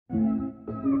What's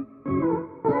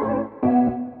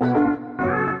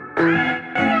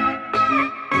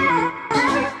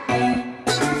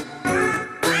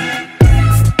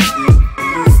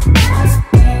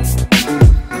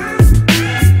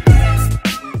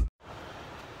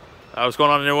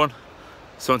going on, everyone?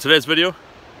 So in today's video,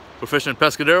 we're fishing in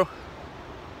Pescadero.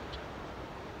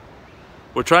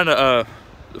 We're trying to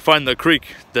find the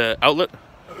creek, the outlet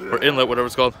or inlet, whatever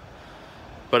it's called.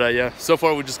 But yeah, so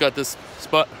far we just got this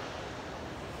spot.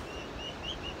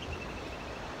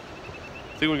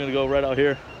 I think we're gonna go right out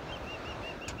here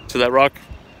to that rock.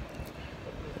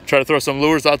 Try to throw some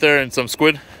lures out there and some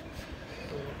squid.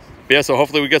 But yeah, so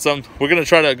hopefully we get some. We're gonna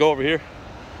try to go over here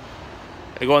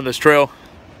and go on this trail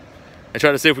and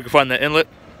try to see if we can find the inlet,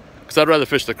 because I'd rather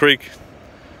fish the creek.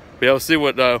 But yeah, we'll see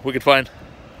what we can find.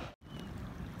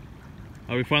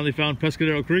 We finally found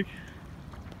Pescadero Creek.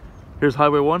 Here's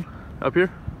Highway 1 up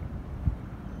here.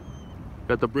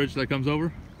 Got the bridge that comes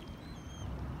over.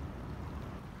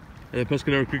 And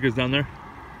Pescadero Creek is down there.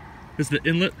 This is the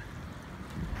inlet.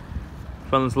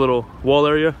 Found this little wall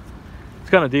area. It's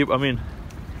kind of deep. I mean,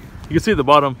 you can see the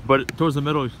bottom, but towards the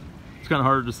middle, it's kind of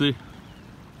harder to see.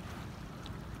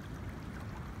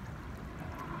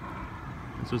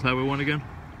 This is Highway 1 again.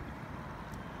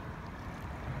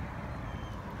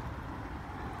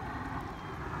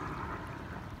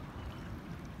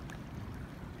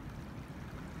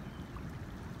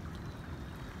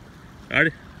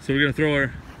 Alrighty, so we're gonna throw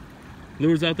our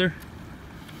lures out there.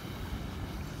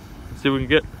 Let's see what we can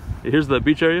get. Here's the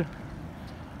beach area.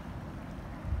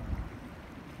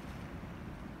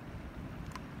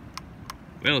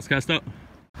 Well, let's cast out.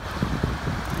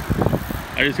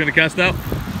 Are you just gonna cast out?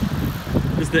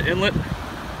 This is the inlet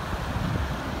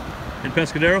in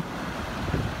Pescadero.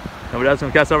 And my dad's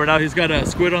gonna cast over now. He's got a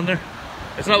squid on there.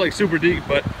 It's not like super deep,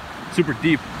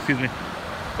 excuse me.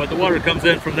 But the water comes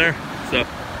in from there, so.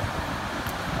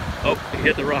 Oh, he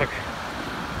hit the rock.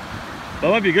 That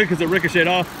might be good because it ricocheted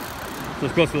off. So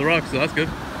it's close to the rock, so that's good.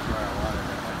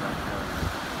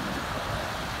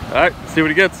 Alright, see what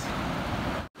he gets.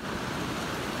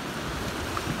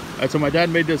 Alright, so my dad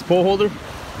made this pole holder.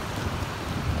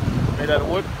 Made out of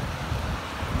wood.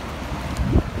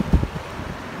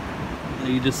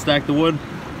 And you just stack the wood.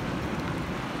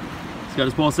 He's got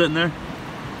his pole sitting there.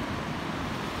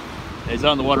 Yeah, he's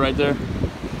out in the water right there.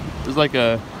 There's like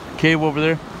a cave over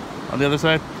there on the other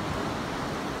side.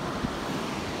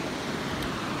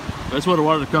 That's where the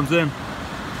water comes in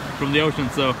from the ocean,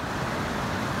 so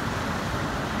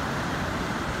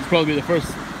it's probably the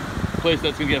first place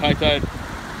that's gonna get high tide.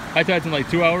 High tide's in like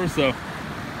 2 hours, so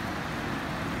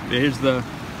yeah, here's the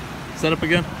setup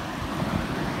again.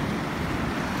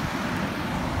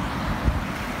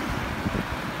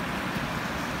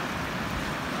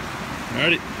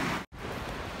 Alrighty.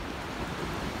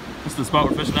 This is the spot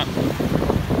we're fishing at.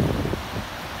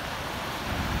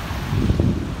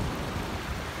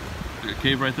 There's a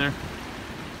cave right there.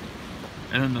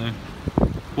 And then the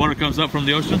water comes up from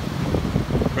the ocean,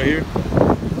 right here.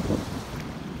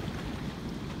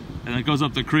 And it goes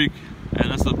up the creek, and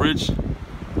that's the bridge.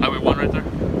 Highway 1 right there.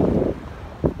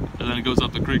 And then it goes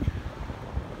up the creek.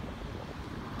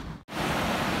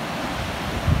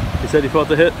 He said he felt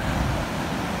the hit.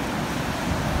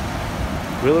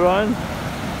 Reel her on.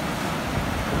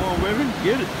 Come on, women,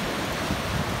 get it.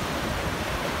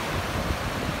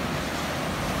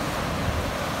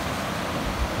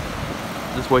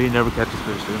 This way he never catches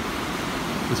fish, dude.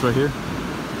 This right here.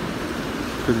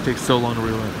 Because it takes so long to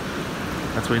reel in.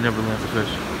 That's why he never lands a fish.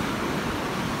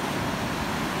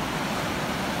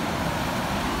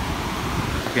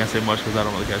 I can't say much because I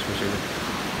don't really catch fish either.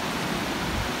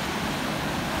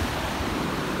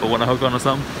 But when I hook onto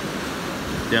something,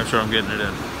 damn sure I'm getting it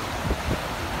in.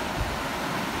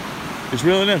 Just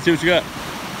reel it in, see what you got.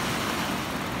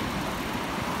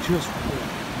 Just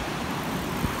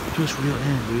reel it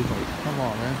in, dude. Like, come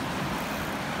on, man.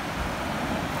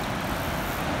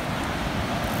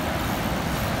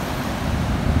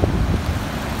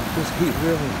 Just keep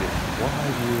reeling it. Why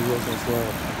do you reel so slow?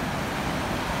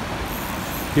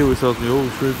 He always tells me, oh,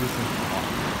 shrimp this thing.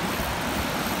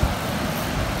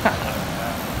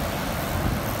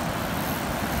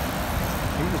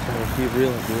 He's just trying to keep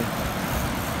reeling, dude.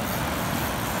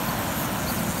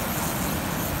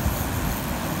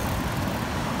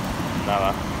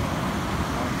 Nada.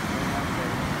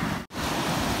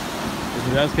 Is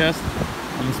your dad's cast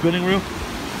on the spinning reel?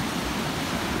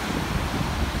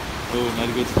 Oh, not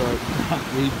a good start. Not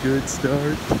a good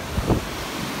start.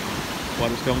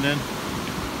 Water's coming in.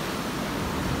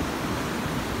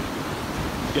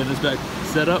 Getting this back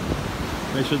set up.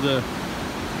 Make sure the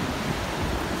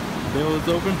bail is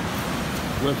open.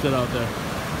 Whips it out there.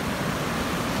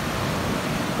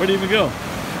 Where'd he even go?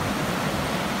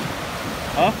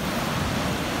 Huh?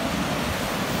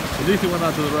 At least he went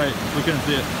out to the right. We couldn't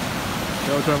see it.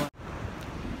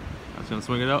 That's gonna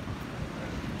swing it out.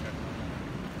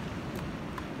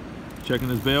 Checking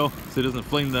his bail so he doesn't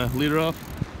fling the leader off.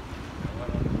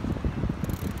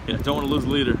 Yeah, don't want to lose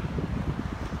the leader.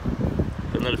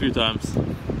 Done that a few times.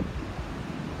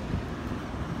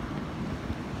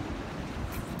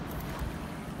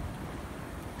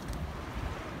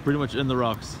 Pretty much in the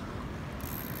rocks.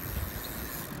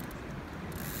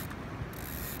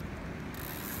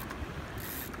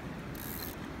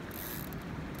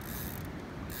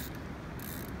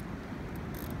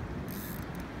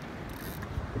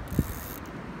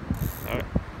 Alright.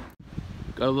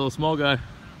 Got a little small guy.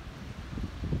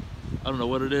 I don't know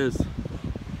what it is.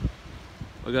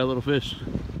 I got a little fish.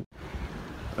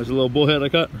 There's a little bullhead I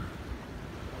caught.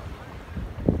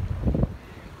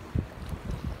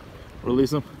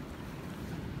 Release him.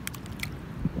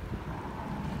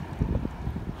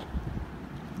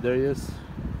 There he is.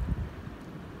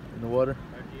 In the water.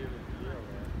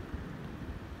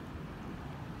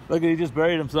 Look, he just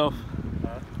buried himself.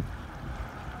 Huh?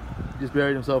 He just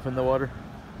buried himself in the water.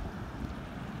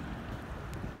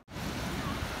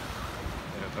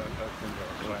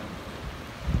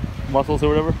 Mussels or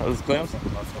whatever? Are those clams?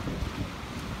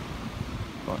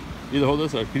 Either hold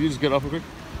this or could you just get off real quick?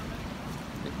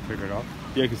 Figure it out?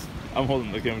 Yeah, because I'm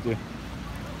holding the camera too.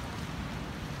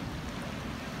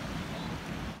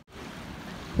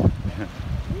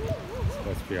 It's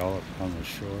supposed to be all up on the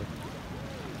shore.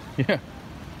 Yeah.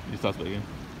 You toss it again.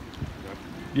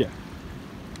 Yeah.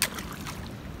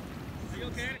 Are you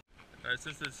okay? Alright,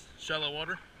 since it's shallow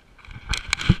water,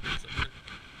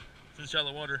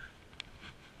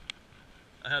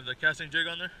 I have the casting jig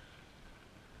on there.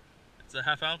 It's a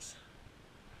 1/2 ounce.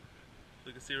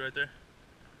 You can see right there.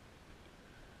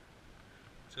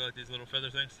 It's got like these little feather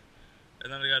things.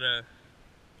 And then I got a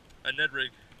Ned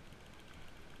rig.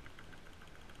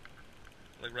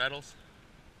 Like rattles.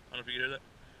 I don't know if you can hear that.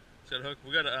 It's got a hook.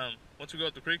 We gotta once we go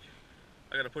up the creek,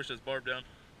 I gotta push this barb down.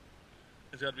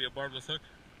 It's gotta be a barbless hook.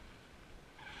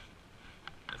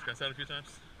 It's got out a few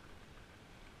times.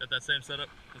 Got that same setup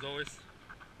as always.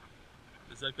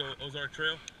 The Zedco Ozark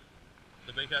Trail,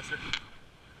 the baitcaster.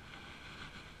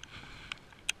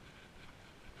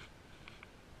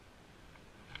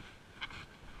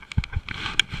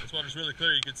 This water's really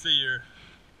clear. You can see your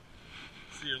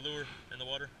lure in the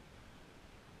water.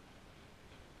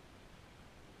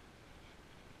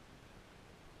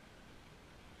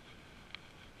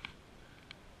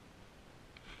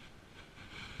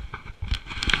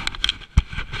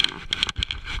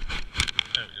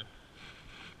 There we go.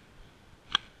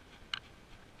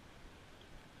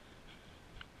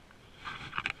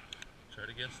 Try it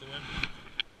against the wind.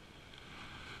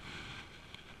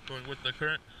 Going with the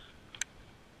current.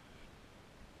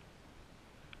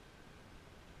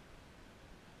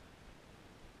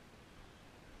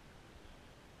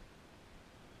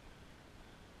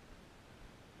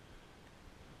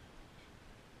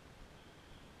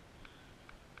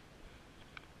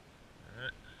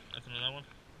 Alright, nothing on that one.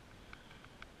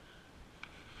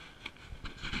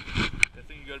 The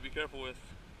thing you gotta be careful with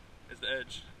is the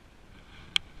edge.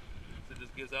 So it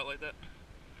just gives out like that.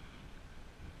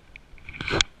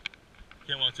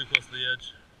 Can't walk too close to the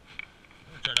edge.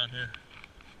 I'm gonna try down here.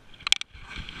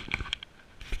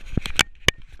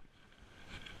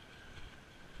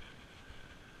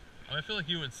 I feel like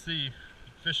you would see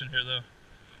fish in here though.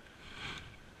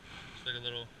 Just like a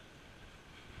little.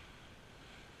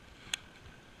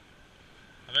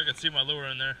 I could see my lure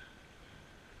in there.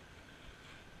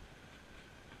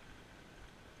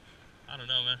 I don't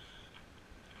know, man.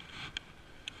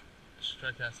 Just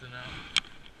try casting out.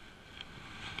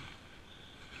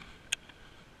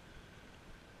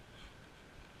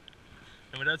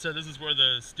 And my dad said this is where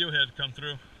the steelhead come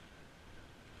through,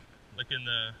 like in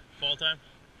the fall time.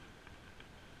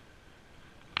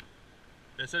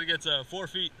 They said it gets 4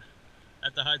 feet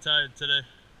at the high tide today.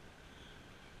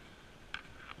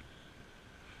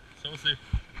 So we'll see.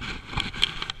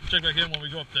 Check back in when we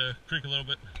go up the creek a little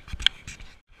bit.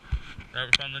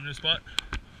 Alright, we found the new spot.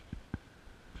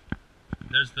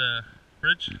 There's the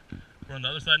bridge. We're on the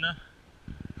other side now.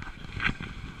 I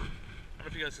don't know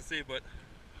if you guys can see, but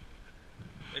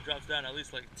it drops down at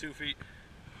least like 2 feet.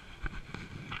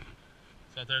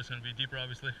 So out there it's going to be deeper,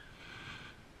 obviously.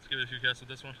 Let's give it a few casts with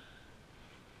this one.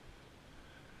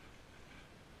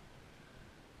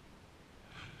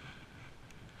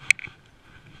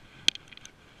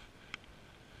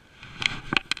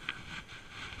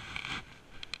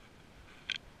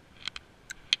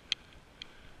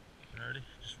 Alrighty,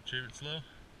 just retrieve it slow.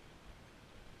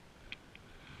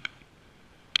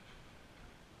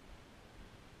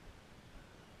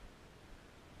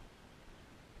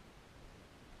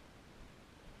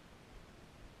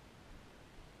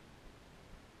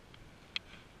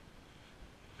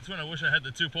 This one I wish I had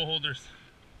the 2 pole holders,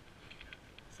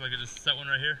 so I could just set one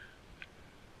right here.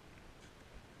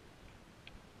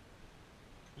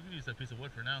 We could use that piece of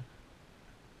wood for now,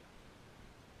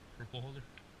 for a pole holder.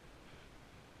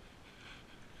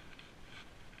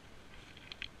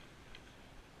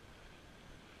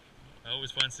 I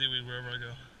always find seaweed wherever I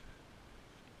go.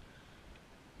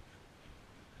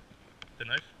 The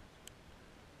knife?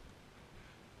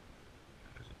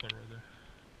 There's a puddle right there.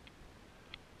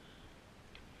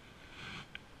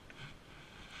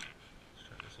 Let's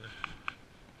try this way.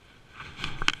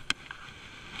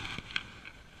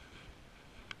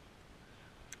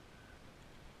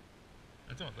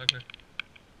 That's almost back there.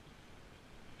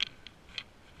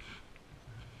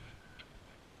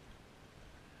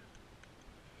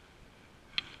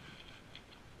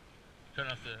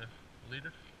 Cutting off the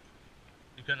leader?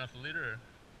 You cutting off the leader or?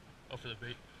 Oh, for the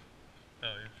bait?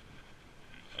 Oh, yeah.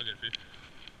 I'll get a few.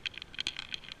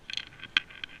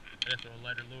 I gotta throw a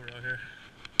lighter lure out here.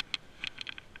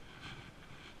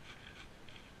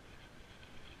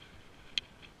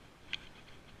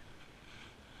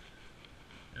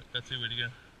 Yep, that's seaweed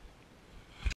again.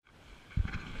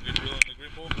 Good reel on the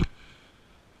green pole.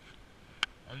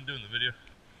 I'm doing the video.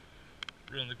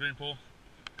 Reel on the green pole.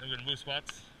 I'm gonna move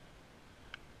spots.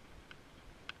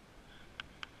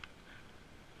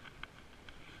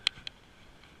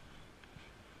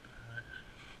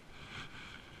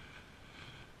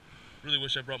 Really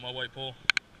wish I brought my white pole,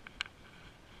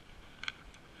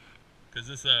 because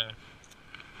this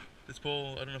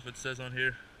pole, I don't know if it says on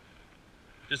here,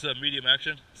 just a medium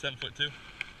action, 7'2".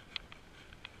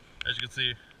 As you can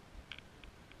see,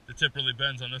 the tip really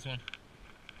bends on this one,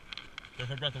 but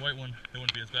if I brought the white one, it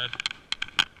wouldn't be as bad.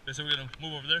 Okay, so we're gonna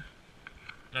move over there,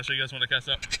 and I'll show you guys when I cast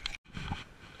out.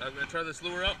 I'm gonna try this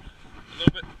lure out a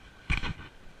little bit,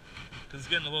 because it's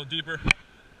getting a little deeper.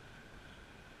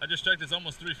 I just checked, it's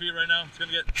almost 3 feet right now. It's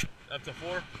gonna get up to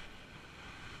 4.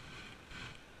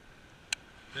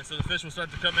 Okay, so the fish will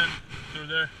start to come in through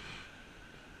there,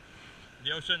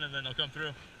 the ocean, and then they'll come through.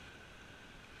 And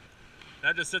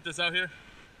I just sit this out here,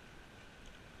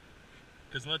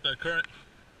 because let the current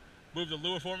move the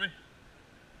lure for me.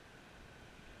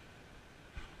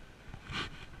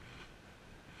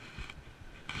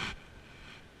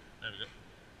 There we go.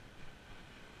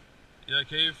 Yeah, that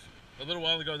cave. A little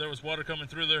while ago there was water coming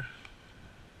through there.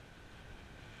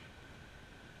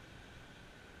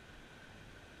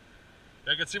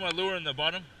 I could see my lure in the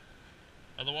bottom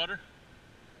of the water.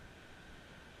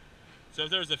 So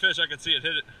if there was a fish, I could see it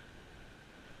hit it.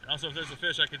 And also if there's a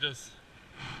fish, I could just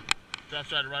drop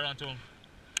stride it right onto him.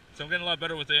 So I'm getting a lot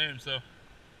better with the aim, so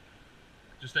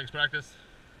just takes practice.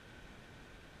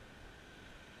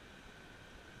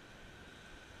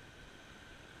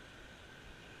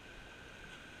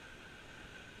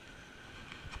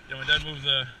 Yeah, my dad moved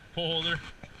the pole holder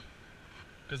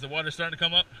because the water's starting to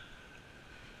come up.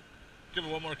 Give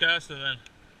it one more cast, and then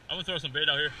I'm gonna throw some bait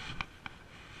out here,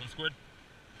 some squid.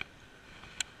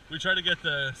 We tried to get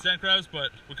the sand crabs,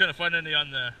 but we couldn't find any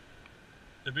on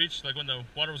the beach, like when the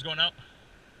water was going out.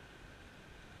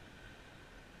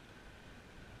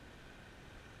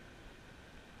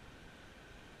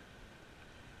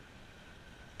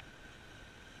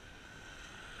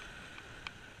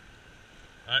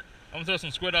 Alright, I'm gonna throw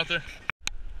some squid out there.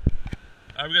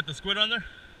 Alright, we got the squid on there.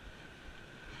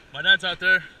 My dad's out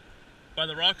there by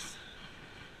the rocks.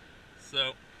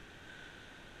 So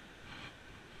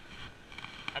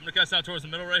I'm gonna cast out towards the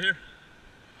middle right here.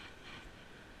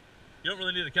 You don't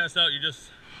really need to cast out, you just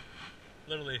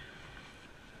literally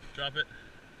drop it.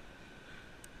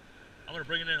 I'm gonna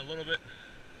bring it in a little bit,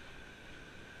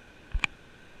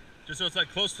 just so it's like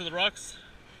close to the rocks,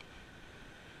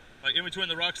 like in between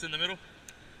the rocks in the middle.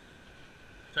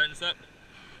 Tighten this up,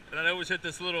 and I always hit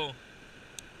this little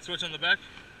switch on the back,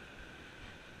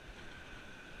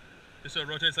 just so it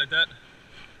rotates like that.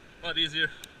 A lot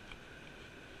easier.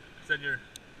 Then your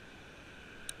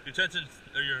tension,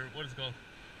 or your, what is it called?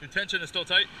 Your tension is still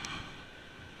tight.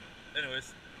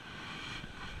 Anyways,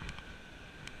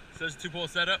 so there's a 2-pole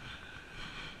setup.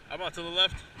 I'm out to the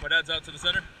left, my dad's out to the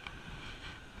center.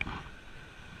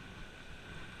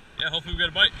 Yeah, hopefully we get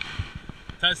a bite.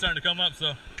 Tide's starting to come up,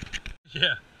 so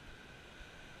yeah.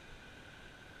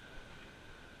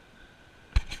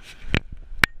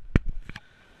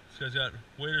 This guy's got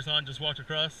waders on, just walked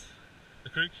across the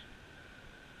creek.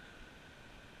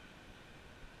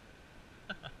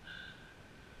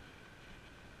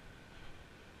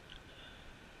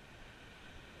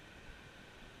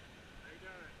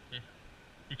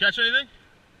 catch anything?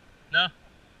 No?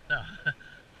 No.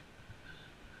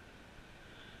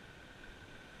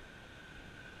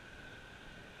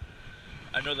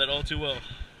 I know that all too well.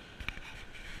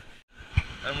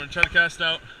 I'm going to try to cast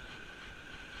out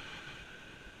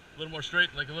a little more straight,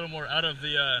 like a little more out of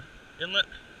the inlet.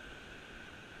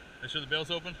 Make sure the bail's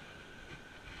open.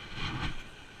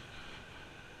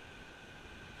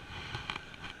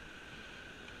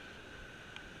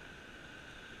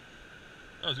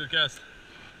 That was a good cast.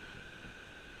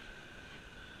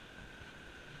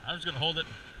 I'm just gonna hold it.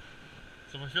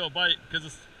 So if I feel a bite,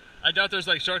 because I doubt there's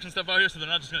like sharks and stuff out here, so they're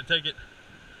not just gonna take it.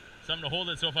 So I'm gonna hold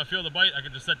it, so if I feel the bite, I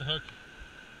can just set the hook.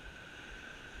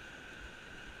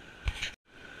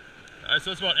 Alright,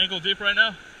 so it's about ankle deep right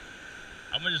now.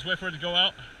 I'm gonna just wait for it to go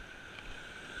out.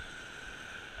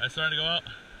 Alright, it's starting to go out.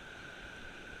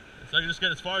 So I can just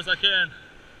get as far as I can.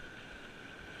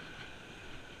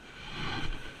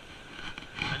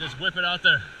 And just whip it out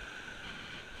there.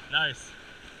 Nice.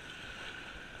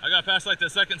 I got past like the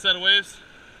second set of waves,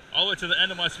 all the way to the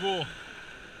end of my spool.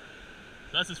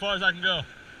 So that's as far as I can go.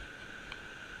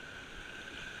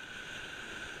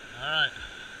 Alright.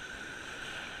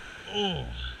 Oh,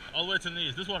 all the way to the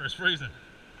knees. This water is freezing.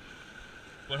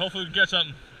 But hopefully we can catch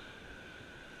something.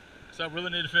 So I really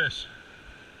need a fish.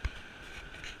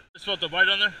 Just felt the bite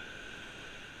on there.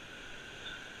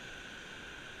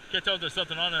 Can't tell if there's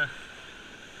something on there.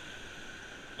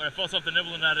 But I felt something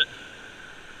nibbling at it.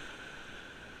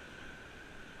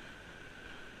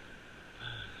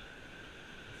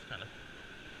 It's kind of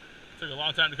took a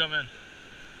long time to come in.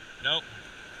 Nope.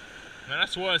 Man, I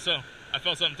swore I saw. I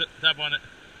felt something tap on it.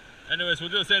 Anyways, we'll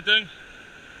do the same thing.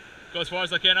 Go as far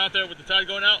as I can out there with the tide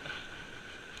going out.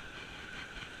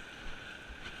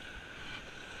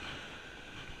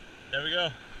 There we go.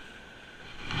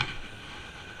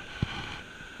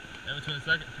 In between a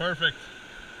second. Perfect.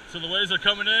 So the waves are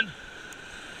coming in.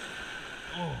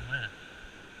 Oh man.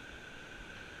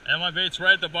 And my bait's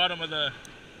right at the bottom of the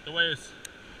waves.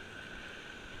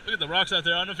 Look at the rocks out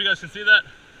there. I don't know if you guys can see that.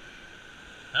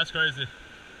 That's crazy.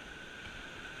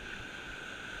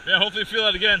 Yeah, hopefully you feel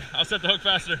that again. I'll set the hook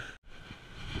faster.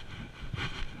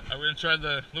 Alright, we're gonna try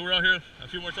the lure out here a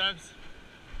few more times.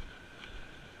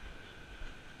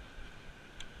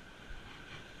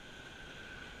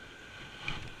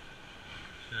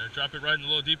 Gonna drop it right in the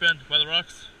little deep end by the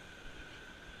rocks.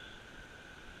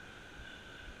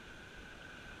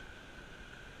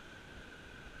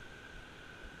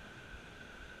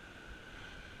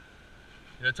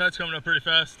 Yeah, the tide's coming up pretty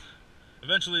fast.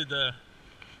 Eventually the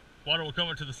water will come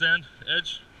into the sand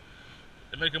edge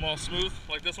and make them all smooth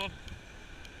like this one.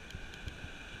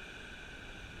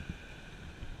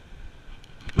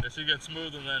 Yeah, so you get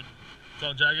smooth and then it's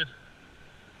all jagged.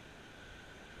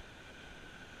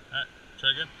 Alright,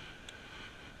 try again.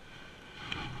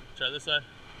 Try this side.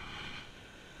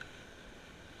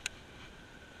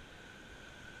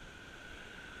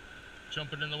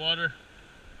 Jump it in the water.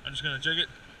 I'm just gonna jig it.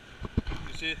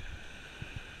 You see,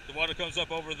 the water comes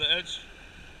up over the edge.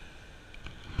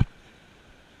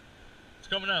 It's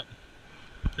coming up.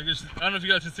 I don't know if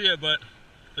you guys can see it, but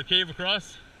the cave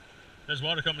across, there's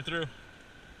water coming through.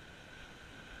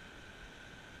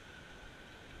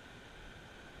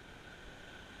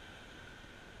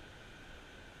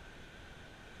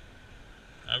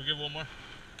 I will give one more.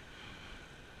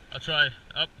 I'll try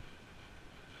up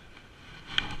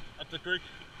the creek.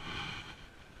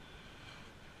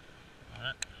 All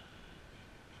right.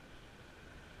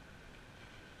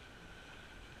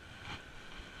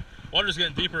 Water's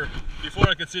getting deeper. Before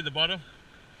I could see the bottom.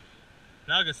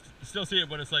 Now I can still see it,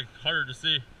 but it's like harder to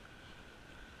see.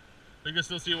 But you can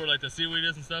still see where like the seaweed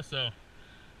is and stuff. So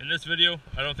in this video,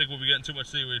 I don't think we'll be getting too much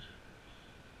seaweed.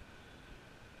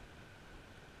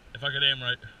 If I could aim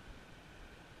right.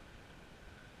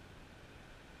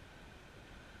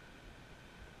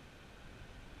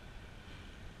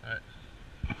 Alright.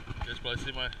 You guys probably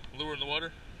see my lure in the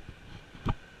water.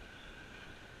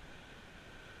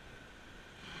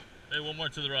 Maybe one more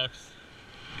to the rocks.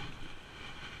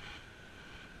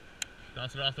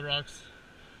 Bounce it off the rocks,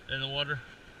 in the water.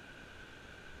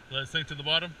 Let it sink to the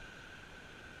bottom.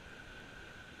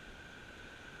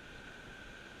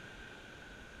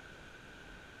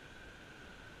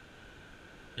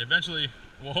 Eventually,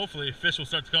 well, hopefully fish will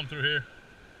start to come through here.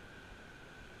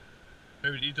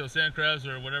 Maybe to eat those sand crabs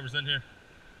or whatever's in here.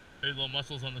 Maybe little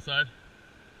mussels on the side.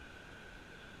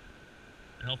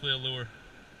 And hopefully a lure.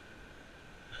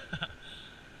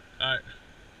 Alright.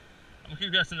 I'm gonna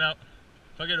keep casting it out.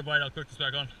 If I get a bite, I'll click this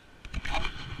back on.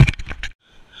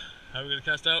 How are we gonna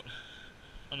cast out?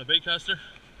 On the bait caster.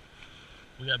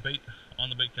 We got bait on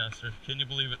the bait caster. Can you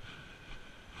believe it?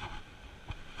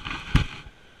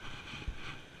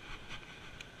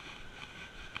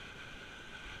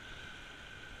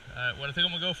 Alright, what I think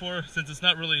I'm gonna go for, since it's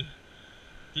not really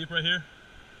deep right here,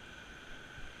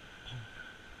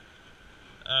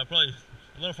 probably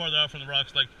a little farther out from the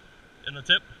rocks, like in the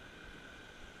tip.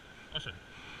 Oh shit.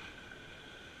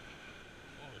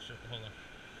 Oh shit, hold on.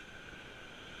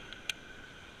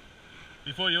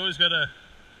 Before, you always gotta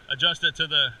adjust it to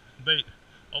the bait.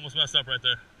 Almost messed up right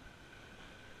there.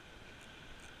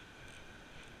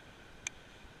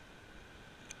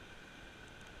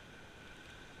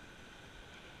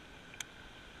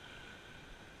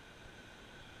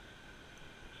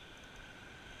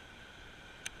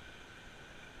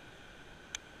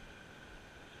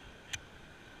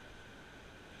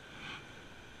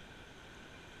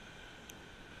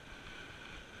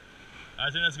 I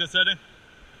think that's a good setting.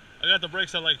 I got the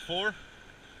brakes at like 4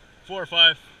 or 5.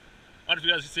 I don't know if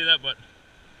you guys can see that, but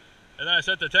and then I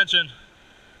set the tension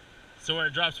so where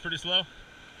it drops pretty slow.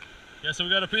 Yeah, so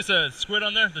we got a piece of squid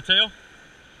on there, the tail.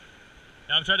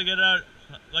 Now I'm trying to get it out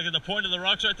like at the point of the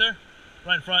rocks right there,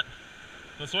 right in front.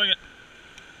 So swing it.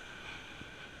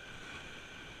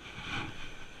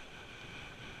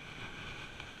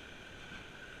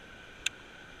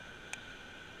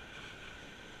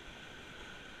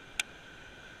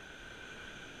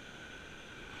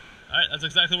 Alright, that's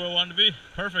exactly where I wanted to be.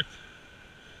 Perfect.